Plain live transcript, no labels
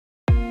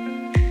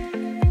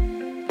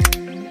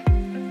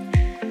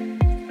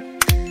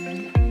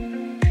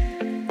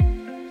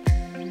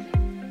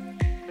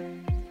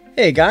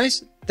Hey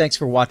guys, thanks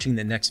for watching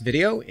the next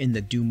video in the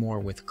Do More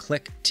with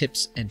Qlik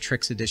Tips and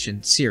Tricks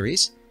Edition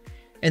series.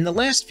 In the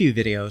last few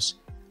videos,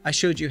 I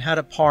showed you how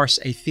to parse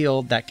a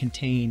field that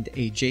contained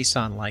a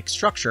JSON-like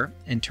structure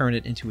and turn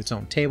it into its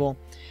own table,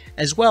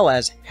 as well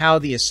as how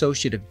the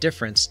associative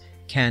difference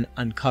can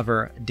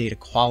uncover data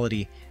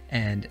quality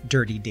and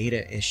dirty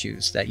data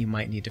issues that you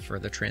might need to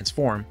further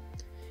transform.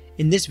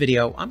 In this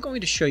video, I'm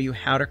going to show you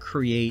how to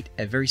create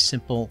a very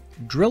simple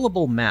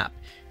drillable map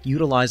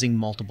utilizing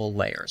multiple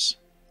layers.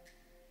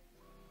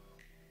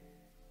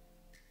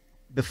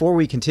 Before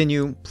we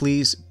continue,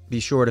 please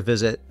be sure to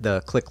visit the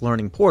Qlik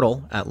Learning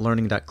portal at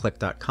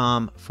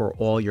learning.qlik.com for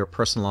all your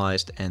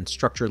personalized and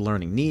structured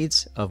learning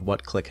needs of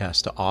what Qlik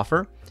has to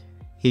offer.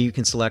 Here you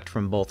can select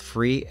from both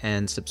free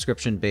and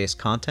subscription-based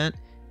content,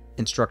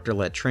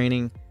 instructor-led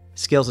training,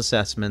 skills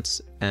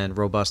assessments, and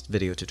robust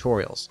video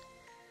tutorials.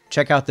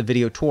 Check out the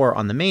video tour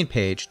on the main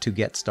page to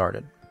get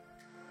started.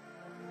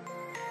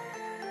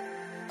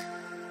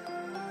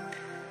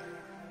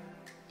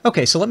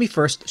 Okay, so let me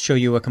first show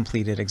you a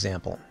completed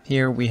example.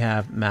 Here we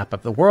have map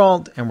of the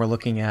world, and we're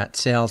looking at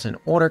sales and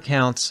order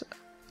counts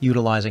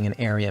utilizing an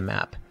area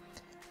map.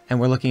 And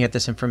we're looking at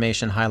this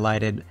information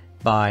highlighted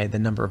by the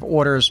number of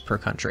orders per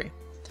country.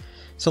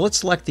 So let's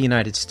select the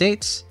United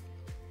States,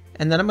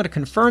 and then I'm going to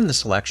confirm the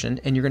selection,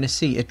 and you're going to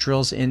see it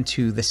drills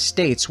into the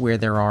states where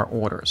there are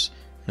orders.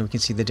 And we can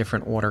see the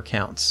different order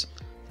counts.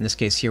 In this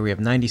case here we have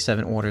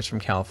 97 orders from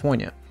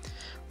California.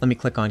 Let me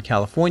click on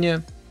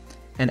California,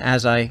 and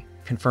as I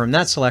confirm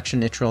that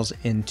selection, it drills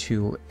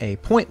into a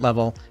point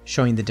level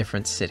showing the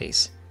different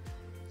cities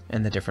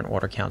and the different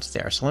order counts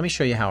there. So let me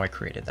show you how I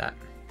created that.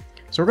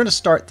 So we're going to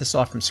start this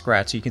off from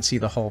scratch so you can see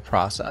the whole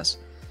process.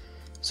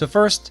 So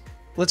first,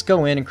 let's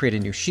go in and create a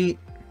new sheet.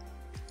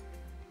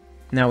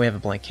 Now we have a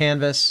blank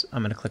canvas.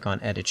 I'm going to click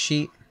on Edit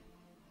Sheet.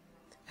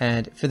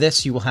 And for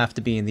this, you will have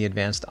to be in the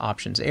Advanced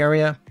Options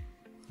area.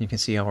 You can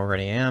see I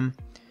already am.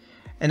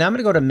 And now I'm going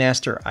to go to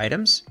Master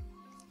Items.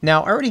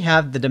 Now I already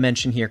have the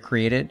dimension here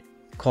created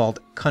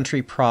called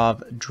Country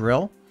Prov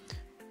Drill.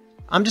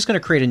 I'm just going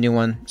to create a new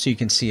one so you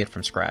can see it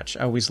from scratch.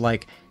 I always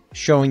like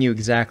showing you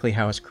exactly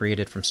how it's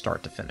created from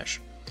start to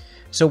finish.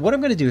 So what I'm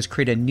going to do is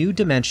create a new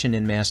dimension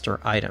in Master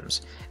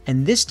Items.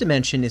 And this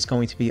dimension is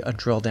going to be a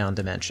drill down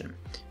dimension.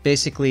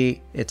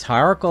 Basically, it's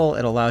hierarchical.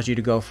 It allows you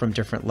to go from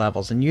different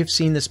levels. And you've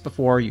seen this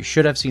before. You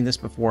should have seen this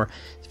before.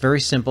 It's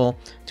very simple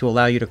to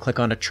allow you to click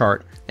on a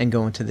chart and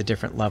go into the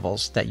different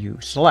levels that you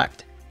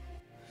select.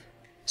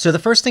 So the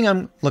first thing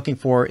I'm looking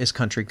for is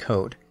country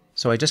code.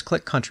 So I just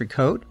click country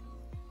code.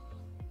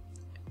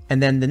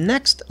 And then the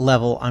next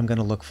level I'm going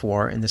to look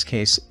for in this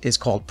case is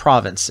called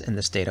province in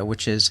this data,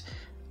 which is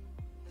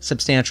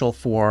substantial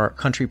for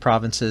country,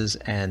 provinces,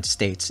 and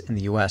states in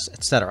the US,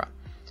 etc.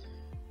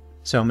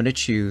 So I'm going to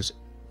choose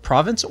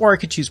province, or I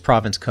could choose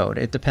province code.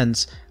 It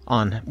depends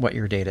on what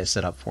your data is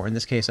set up for. In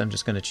this case, I'm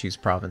just going to choose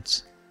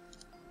province.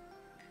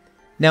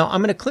 Now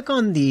I'm going to click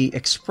on the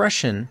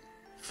expression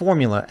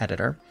formula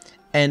editor.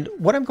 And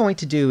what I'm going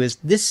to do is,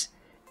 this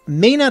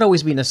may not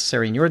always be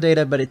necessary in your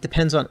data, but it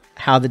depends on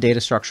how the data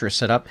structure is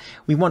set up.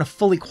 We want to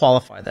fully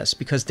qualify this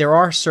because there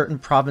are certain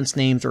province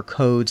names or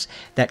codes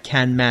that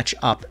can match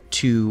up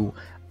to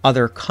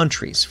other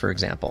countries, for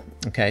example.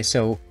 Okay,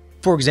 so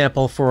for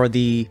example, for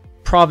the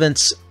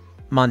province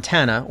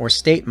Montana or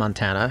state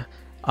Montana,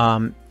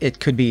 it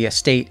could be a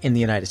state in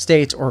the United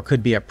States or it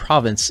could be a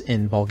province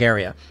in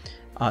Bulgaria.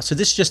 So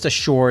this just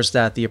assures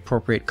that the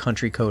appropriate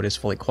country code is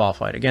fully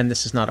qualified. Again,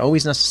 this is not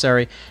always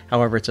necessary.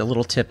 However, it's a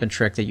little tip and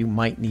trick that you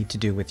might need to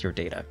do with your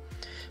data.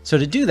 So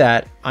to do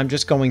that, I'm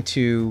just going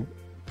to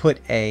put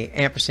a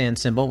ampersand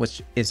symbol,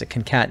 which is a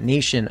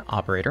concatenation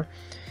operator,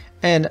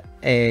 and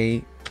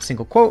a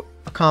single quote,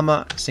 a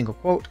comma, single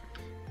quote,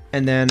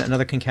 and then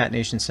another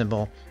concatenation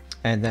symbol,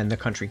 and then the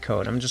country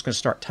code. I'm just going to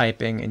start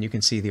typing, and you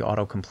can see the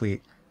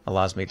autocomplete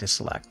allows me to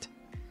select.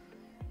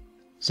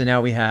 So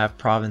now we have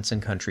province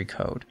and country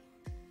code.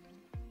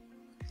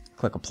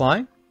 Click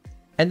apply,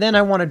 and then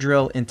I want to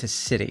drill into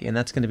city, and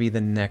that's going to be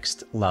the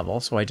next level.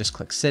 So I just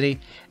click city,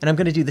 and I'm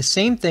going to do the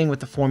same thing with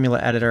the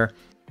formula editor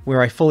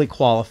where I fully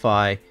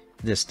qualify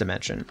this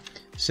dimension.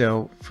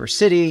 So for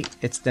city,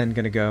 it's then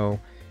going to go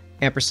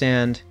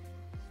ampersand,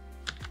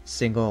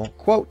 single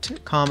quote,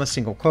 comma,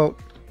 single quote,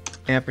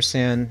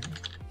 ampersand,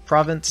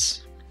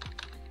 province,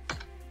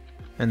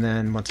 and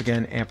then once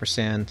again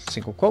ampersand,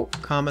 single quote,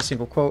 comma,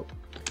 single quote,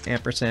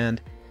 ampersand,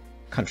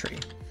 country.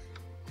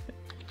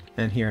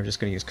 And here I'm just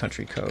going to use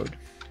country code.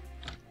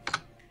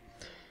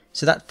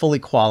 So that fully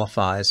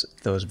qualifies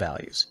those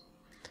values.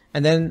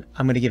 And then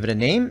I'm going to give it a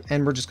name,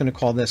 and we're just going to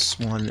call this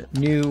one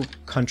new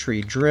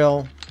country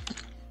drill,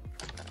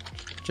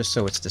 just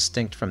so it's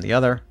distinct from the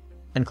other,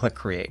 and click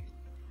create.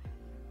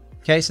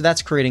 Okay, so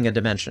that's creating a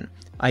dimension.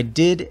 I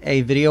did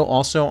a video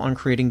also on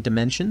creating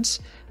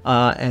dimensions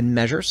and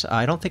measures.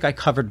 I don't think I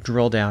covered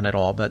drill down at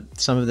all, but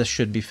some of this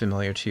should be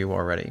familiar to you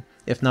already.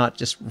 If not,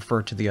 just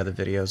refer to the other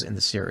videos in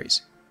the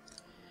series.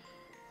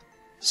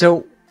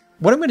 So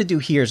what I'm going to do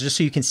here is, just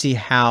so you can see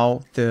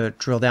how the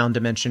drill down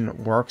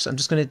dimension works, I'm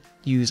just going to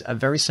use a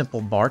very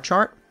simple bar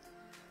chart.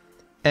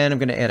 And I'm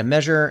going to add a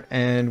measure,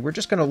 and we're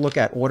just going to look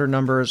at order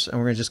numbers, and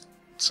we're going to just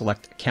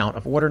select count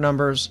of order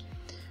numbers.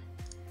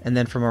 And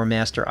then from our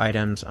master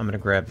items, I'm going to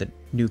grab the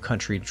new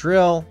country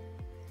drill.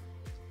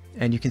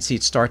 And you can see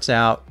it starts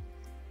out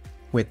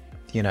with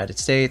the United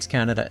States,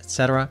 Canada,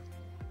 etc.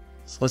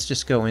 So let's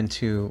just go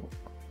into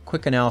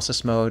quick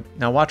analysis mode.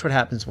 Now watch what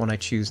happens when I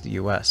choose the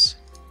US.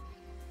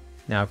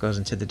 Now it goes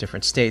into the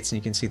different states, and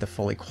you can see the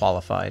fully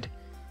qualified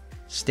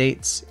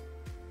states.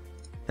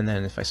 And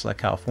then if I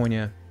select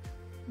California,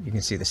 you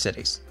can see the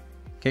cities.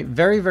 Okay,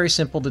 very, very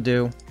simple to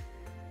do.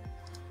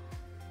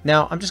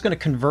 Now I'm just going to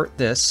convert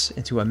this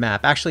into a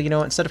map. Actually, you know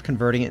what? Instead of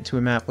converting it into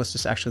a map, let's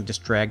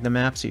just drag the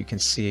map so you can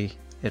see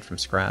it from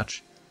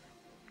scratch.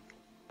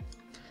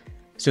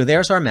 So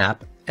there's our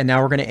map, and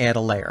now we're going to add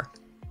a layer.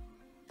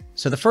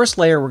 So the first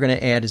layer we're going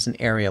to add is an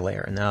area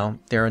layer. Now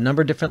there are a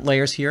number of different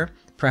layers here.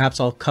 Perhaps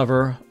I'll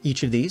cover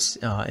each of these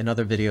in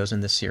other videos in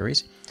this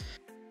series.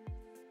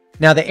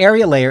 Now the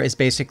area layer is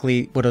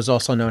basically what is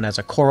also known as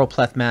a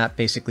choropleth map.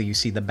 Basically you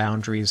see the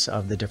boundaries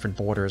of the different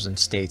borders and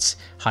states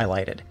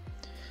highlighted.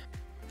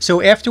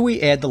 So after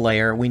we add the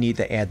layer, we need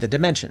to add the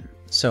dimension.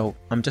 So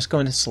I'm just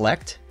going to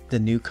select the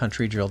new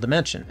country drill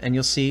dimension, and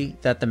you'll see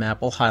that the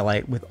map will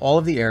highlight with all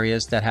of the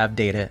areas that have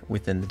data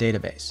within the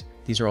database.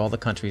 These are all the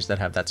countries that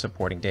have that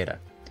supporting data.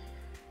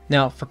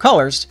 Now for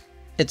colors,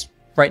 it's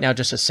right now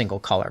just a single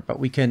color, but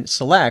we can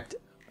select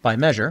by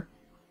measure.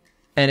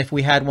 And if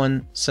we had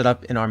one set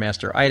up in our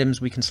master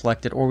items, we can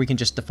select it, or we can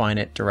just define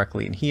it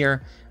directly in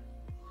here.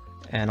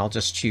 And I'll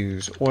just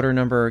choose order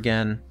number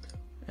again,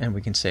 and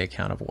we can say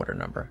count of order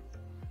number.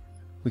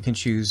 We can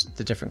choose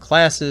the different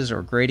classes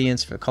or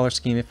gradients for the color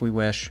scheme if we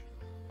wish,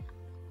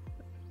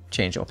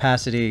 change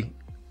opacity,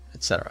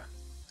 etc.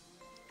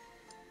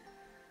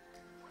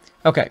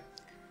 Okay,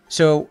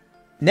 so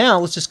now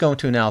let's just go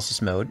into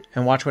analysis mode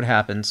and watch what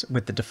happens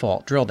with the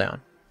default drill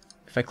down.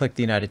 If I click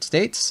the United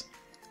States,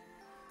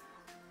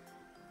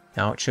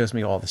 now it shows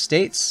me all the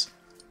states.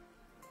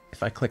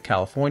 If I click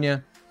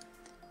California,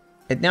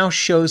 it now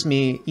shows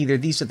me either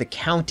these are the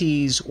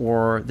counties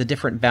or the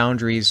different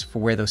boundaries for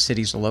where those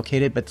cities are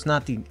located, but it's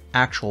not the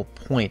actual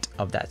point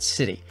of that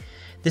city.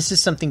 This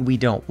is something we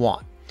don't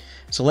want.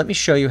 So let me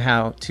show you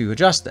how to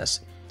adjust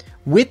this.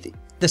 With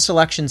the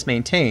selections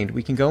maintained,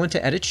 we can go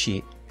into Edit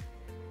Sheet,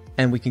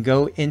 and we can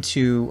go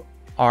into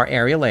our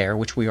area layer,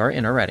 which we are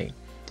in already.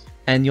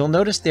 And you'll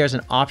notice there's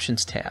an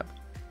Options tab,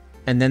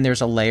 and then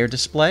there's a layer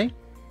display,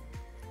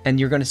 and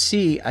you're going to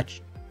see a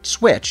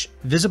switch,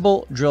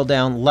 Visible Drill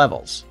Down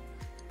Levels.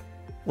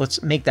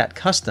 Let's make that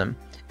custom,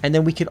 and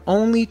then we can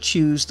only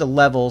choose the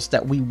levels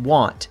that we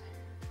want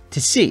to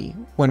see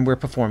when we're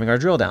performing our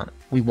drill down.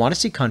 We want to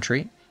see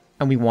country,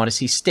 and we want to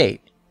see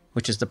state,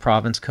 which is the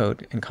province,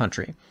 code, and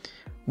country.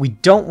 We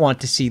don't want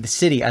to see the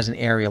city as an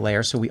area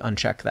layer, so we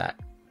uncheck that.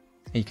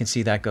 And you can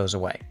see that goes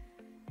away.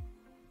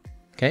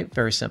 Okay,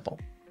 very simple.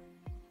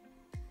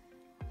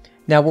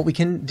 Now what we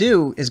can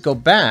do is go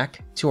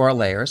back to our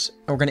layers,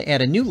 and we're going to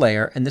add a new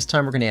layer, and this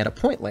time we're going to add a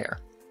point layer.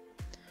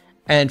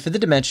 And for the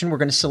dimension, we're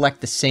going to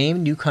select the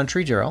same new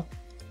country drill.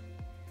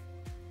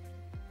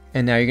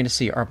 And now you're going to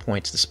see our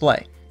points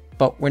display.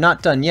 But we're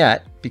not done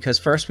yet, because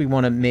first we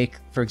want to make,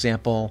 for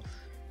example,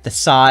 the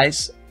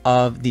size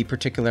of the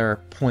particular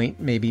point,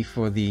 maybe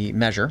for the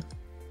measure.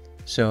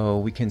 So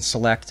we can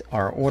select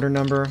our order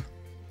number,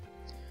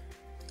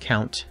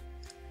 count,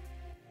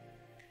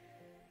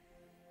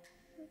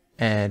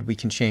 and we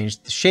can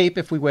change the shape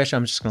if we wish.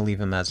 I'm just going to leave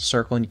them as a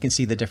circle, and you can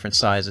see the different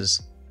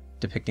sizes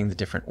depicting the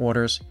different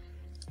orders.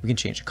 We can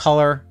change the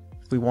color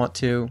if we want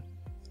to.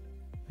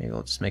 Maybe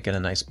we'll just make it a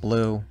nice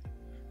blue.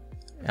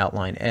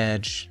 Outline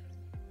edge.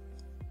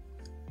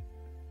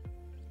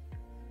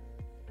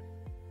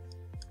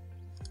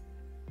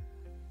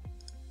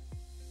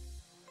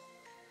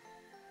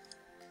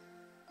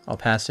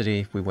 Opacity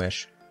if we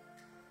wish,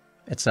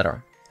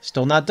 etc.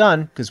 Still not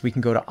done, because we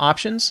can go to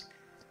Options,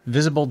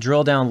 Visible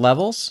Drill Down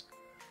Levels,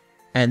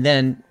 and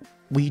then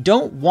we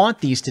don't want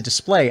these to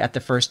display at the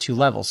first two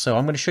levels. So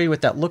I'm going to show you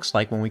what that looks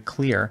like when we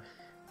clear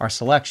our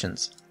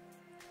selections.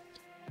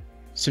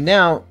 So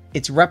now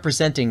it's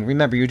representing,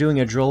 remember you're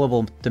doing a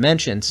drillable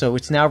dimension, so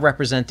it's now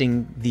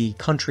representing the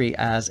country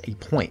as a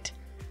point.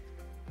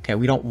 Okay,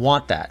 we don't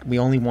want that. We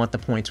only want the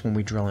points when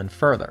we drill in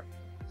further.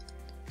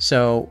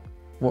 So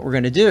what we're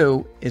going to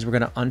do is we're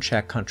going to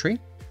uncheck country.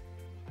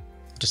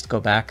 Just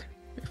go back.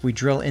 If we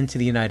drill into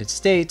the United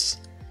States,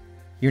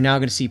 you're now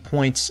going to see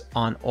points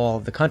on all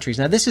of the countries.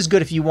 Now this is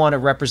good if you want to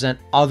represent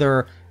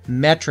other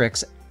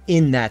metrics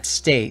in that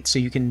state. So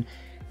you can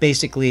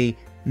basically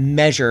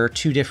measure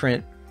two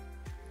different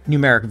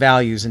numeric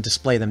values and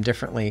display them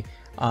differently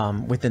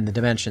within the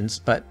dimensions.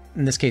 But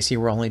in this case here,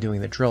 we're only doing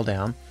the drill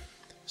down.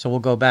 So we'll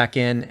go back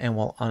in and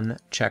we'll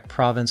uncheck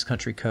province,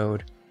 country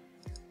code,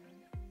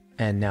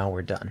 and now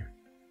we're done.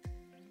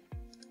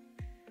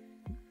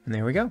 And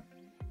there we go.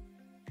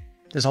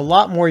 There's a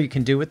lot more you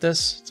can do with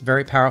this. It's a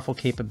very powerful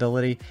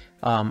capability.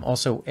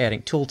 Also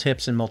adding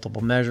tooltips and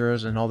multiple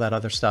measures and all that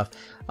other stuff.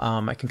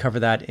 I can cover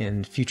that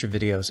in future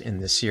videos in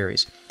this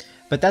series.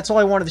 But that's all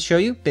I wanted to show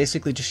you.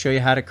 Basically just show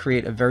you how to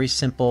create a very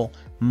simple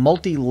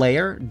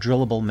multi-layer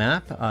drillable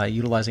map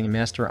utilizing a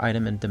master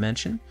item and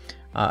dimension,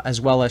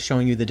 as well as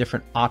showing you the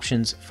different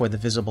options for the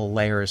visible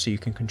layers so you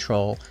can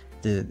control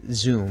the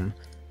zoom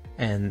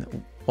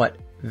and what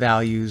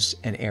values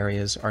and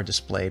areas are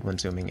displayed when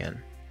zooming in.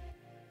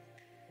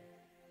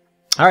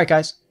 All right,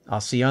 guys,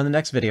 I'll see you on the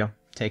next video.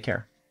 Take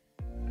care.